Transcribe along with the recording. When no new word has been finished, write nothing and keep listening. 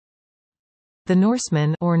The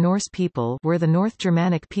Norsemen or Norse people were the North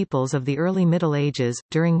Germanic peoples of the early Middle Ages,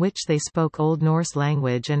 during which they spoke Old Norse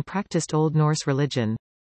language and practiced Old Norse religion.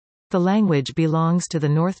 The language belongs to the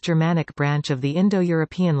North Germanic branch of the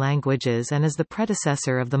Indo-European languages and is the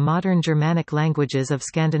predecessor of the modern Germanic languages of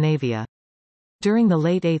Scandinavia. During the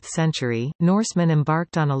late 8th century, Norsemen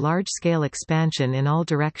embarked on a large-scale expansion in all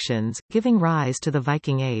directions, giving rise to the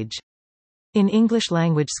Viking Age. In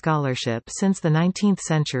English-language scholarship since the 19th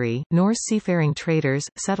century, Norse seafaring traders,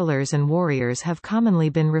 settlers and warriors have commonly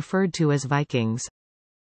been referred to as Vikings.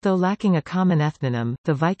 Though lacking a common ethnonym,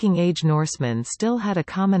 the Viking Age Norsemen still had a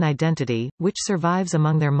common identity, which survives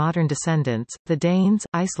among their modern descendants, the Danes,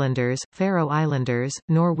 Icelanders, Faroe Islanders,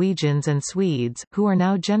 Norwegians and Swedes, who are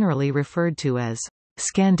now generally referred to as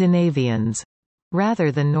Scandinavians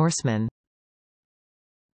rather than Norsemen.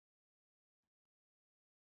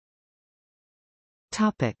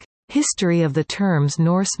 History of the terms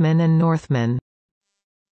Norsemen and Northman.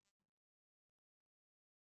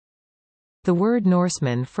 The word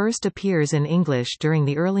Norseman first appears in English during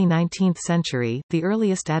the early 19th century. The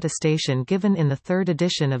earliest attestation given in the third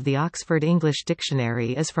edition of the Oxford English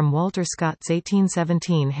Dictionary is from Walter Scott's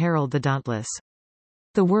 1817 Harold the Dauntless.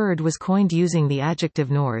 The word was coined using the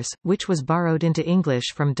adjective Norse, which was borrowed into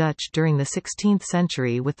English from Dutch during the 16th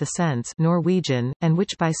century with the sense Norwegian, and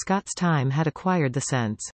which by Scott's time had acquired the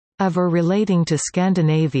sense of or relating to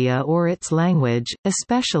Scandinavia or its language,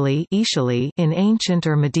 especially in ancient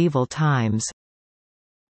or medieval times.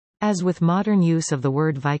 As with modern use of the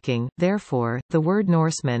word Viking, therefore, the word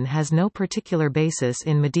Norseman has no particular basis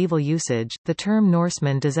in medieval usage. The term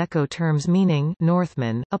Norseman does echo terms meaning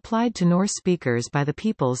Northmen, applied to Norse speakers by the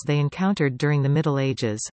peoples they encountered during the Middle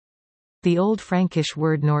Ages. The Old Frankish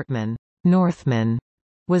word Nortman, Northman,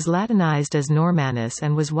 was Latinized as Normanus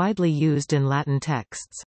and was widely used in Latin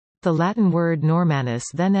texts. The Latin word Normanus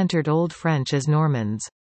then entered Old French as Normans.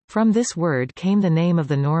 From this word came the name of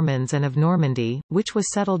the Normans and of Normandy, which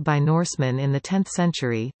was settled by Norsemen in the 10th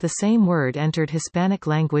century. The same word entered Hispanic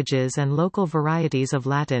languages and local varieties of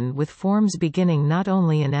Latin with forms beginning not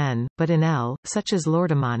only in N, but in L, such as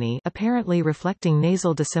Lordamani, apparently reflecting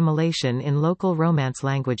nasal dissimilation in local Romance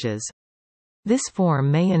languages. This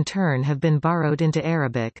form may in turn have been borrowed into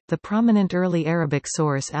Arabic. The prominent early Arabic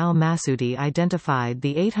source al-Masudi identified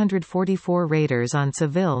the 844 raiders on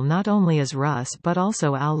Seville not only as Rus but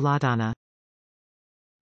also al-Ladana.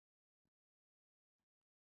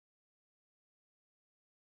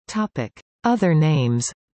 Other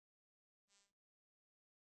names.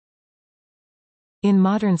 In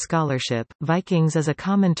modern scholarship, Vikings is a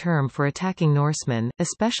common term for attacking Norsemen,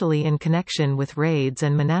 especially in connection with raids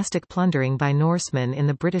and monastic plundering by Norsemen in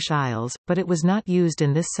the British Isles, but it was not used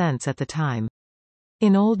in this sense at the time.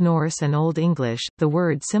 In Old Norse and Old English, the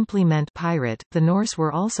word simply meant pirate. The Norse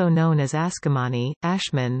were also known as Askamani,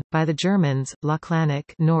 Ashman, by the Germans,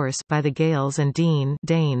 Lachlannic Norse by the Gaels and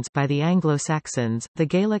Danes by the Anglo-Saxons. The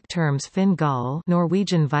Gaelic terms Finn Gael,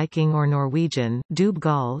 Norwegian Viking or Norwegian, Dub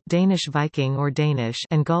Gael, Danish Viking or Danish,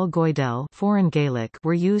 and Gael Goidel, foreign Gaelic,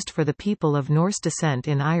 were used for the people of Norse descent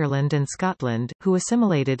in Ireland and Scotland, who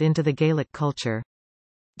assimilated into the Gaelic culture.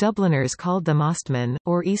 Dubliners called them Ostmen,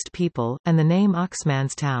 or East People, and the name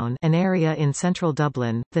Oxmanstown, an area in central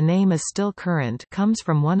Dublin, the name is still current, comes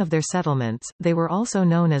from one of their settlements. They were also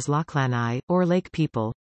known as Lochlani, or Lake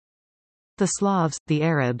People. The Slavs, the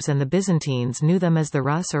Arabs and the Byzantines knew them as the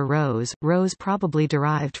Rus or Rose, rose probably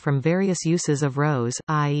derived from various uses of rose,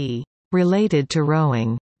 i.e., related to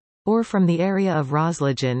rowing, or from the area of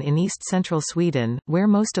Roslagen in east-central Sweden, where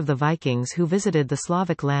most of the Vikings who visited the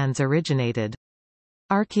Slavic lands originated.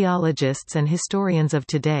 Archaeologists and historians of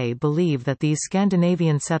today believe that these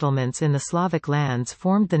Scandinavian settlements in the Slavic lands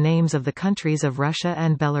formed the names of the countries of Russia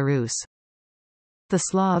and Belarus. The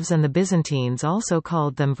Slavs and the Byzantines also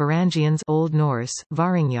called them Varangians, Old Norse,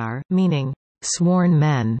 Varingjar, meaning sworn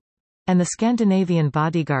men, and the Scandinavian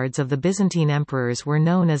bodyguards of the Byzantine emperors were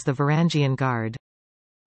known as the Varangian Guard.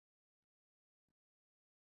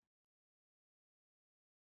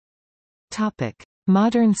 Topic: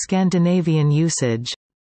 Modern Scandinavian usage.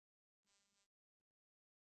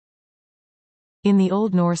 In the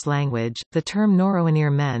Old Norse language, the term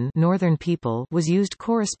Norrønir men, northern people, was used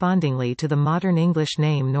correspondingly to the modern English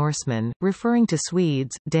name Norsemen, referring to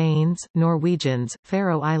Swedes, Danes, Norwegians,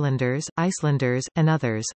 Faroe Islanders, Icelanders, and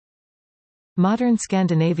others. Modern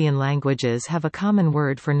Scandinavian languages have a common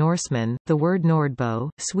word for Norsemen, the word Nordbo,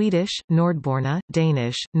 Swedish, Nordborna,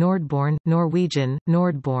 Danish, Nordborn, Norwegian,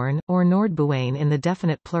 Nordborn, or Nordbuane in the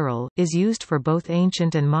definite plural, is used for both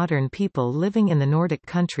ancient and modern people living in the Nordic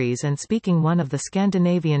countries and speaking one of the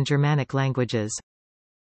Scandinavian Germanic languages.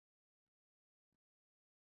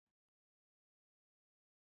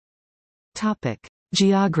 Topic: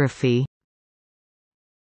 Geography.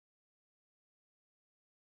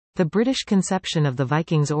 The British conception of the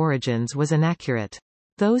Vikings' origins was inaccurate.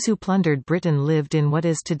 Those who plundered Britain lived in what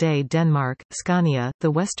is today Denmark, Scania, the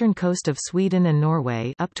western coast of Sweden and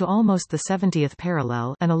Norway up to almost the 70th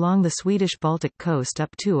parallel and along the Swedish Baltic coast up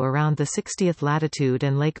to around the 60th latitude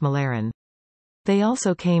and Lake Mälaren. They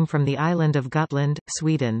also came from the island of Gotland,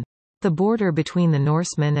 Sweden. The border between the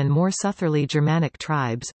Norsemen and more southerly Germanic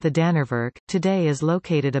tribes, the Danevirke, today is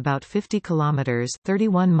located about 50 kilometers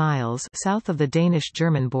 (31 miles) south of the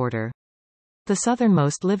Danish-German border. The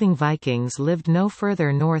southernmost living Vikings lived no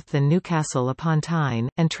further north than Newcastle upon Tyne,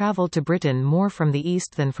 and travelled to Britain more from the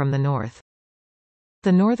east than from the north.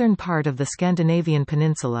 The northern part of the Scandinavian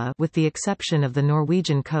peninsula, with the exception of the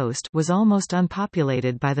Norwegian coast, was almost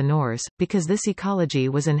unpopulated by the Norse, because this ecology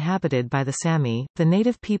was inhabited by the Sami, the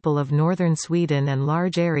native people of northern Sweden and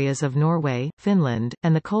large areas of Norway, Finland,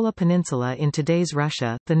 and the Kola Peninsula in today's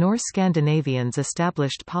Russia. The Norse Scandinavians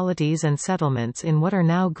established polities and settlements in what are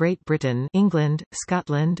now Great Britain, England,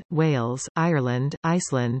 Scotland, Wales, Ireland,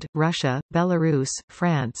 Iceland, Russia, Belarus,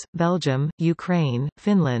 France, Belgium, Ukraine,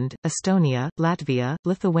 Finland, Estonia, Latvia,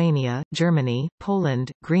 Lithuania, Germany,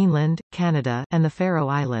 Poland, Greenland, Canada, and the Faroe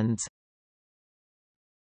Islands.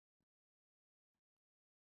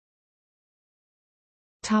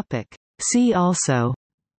 Topic. See also: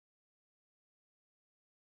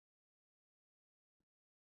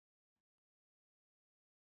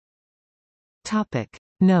 Topic.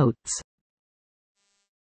 Notes.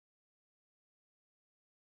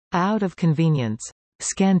 Out of convenience,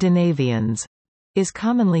 Scandinavians is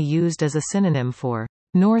commonly used as a synonym for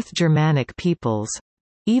North Germanic peoples,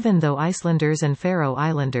 even though Icelanders and Faroe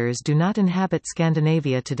Islanders do not inhabit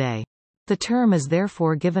Scandinavia today. The term is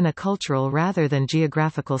therefore given a cultural rather than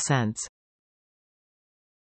geographical sense.